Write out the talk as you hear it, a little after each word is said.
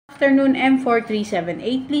afternoon,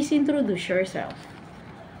 M4378. Please introduce yourself.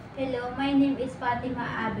 Hello, my name is Fatima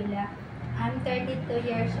Abila. I'm 32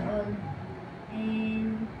 years old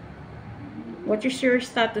and What is your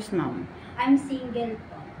status, ma'am? I'm single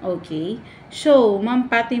po. Okay. So, Ma'am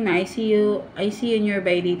Fatima, I see in your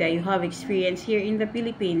bio data you have experience here in the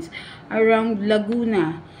Philippines around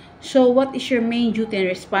Laguna. So, what is your main duty and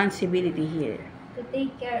responsibility here? To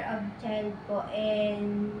take care of child po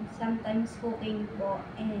and sometimes cooking po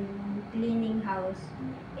and cleaning house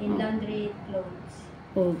and laundry clothes.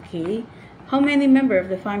 Okay. How many members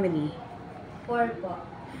of the family? 4 po.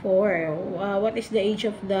 4. What is the age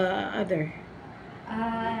of the other?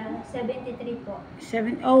 73 po.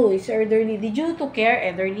 7. Oh, it's elderly. Did you took care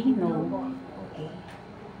elderly? No po. Okay.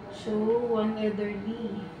 So, one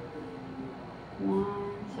elderly.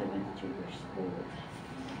 172 years old.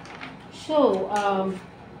 So,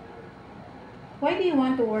 why do you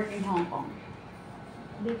want to work in Hong Kong?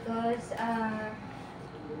 Because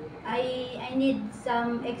I need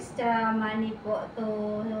some extra money po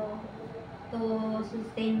to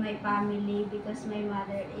sustain my family because my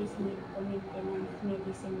mother is need to maintenance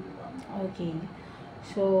medicine po. Okay.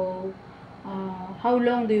 So, how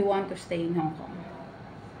long do you want to stay in Hong Kong?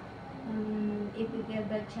 If you give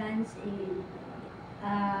a chance, 6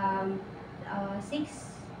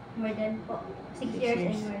 more than po. 6 6 years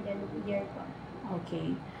years. and more than a year po.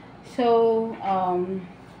 Okay. So,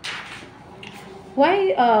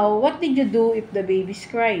 what did you do if the baby's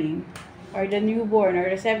crying? Or the newborn, or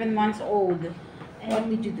the 7 months old? What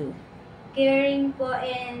did you do? Caring po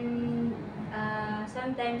and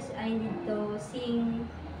sometimes I need to singing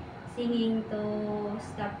to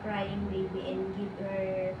stop crying baby and give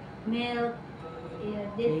her milk.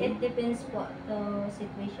 It depends po the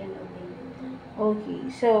situation of baby. Okay.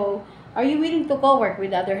 So, are you willing to co-work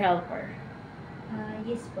with other helper?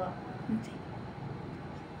 Yes po.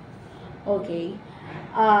 Okay.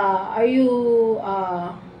 Are you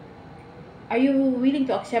willing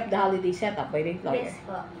to accept the holiday setup by the employer? Yes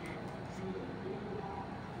po.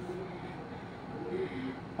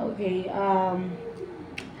 Okay.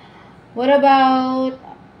 What about,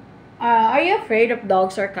 are you afraid of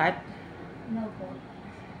dogs or cat? No po.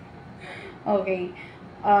 Okay.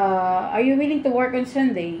 Are you willing to work on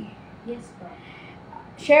Sunday? Yes po.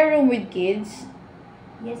 Share room with kids?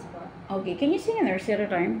 Yes po. Okay. Can you sing a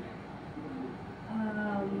nursery rhyme?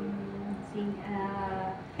 Sing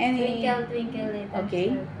Any? Twinkle Twinkle Little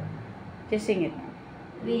Okay. Star. Just sing it.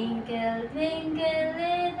 Twinkle Twinkle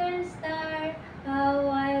Little Star, how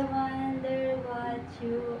I wonder what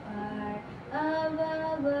you are.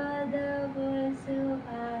 Above the world so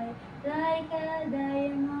high, like a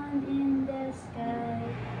diamond in the sky.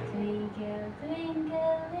 Twinkle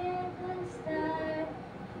Twinkle Little Star.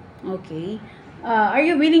 Okay. Are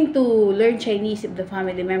you willing to learn Chinese if the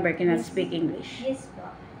family member cannot Yes. speak English? Yes po.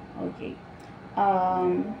 Okay.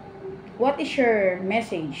 What is your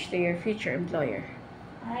message to your future employer?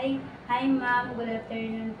 Hi ma'am, good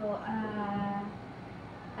afternoon po.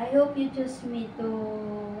 I hope you choose me to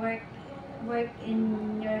work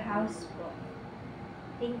in your house po.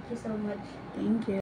 Thank you so much. Thank you.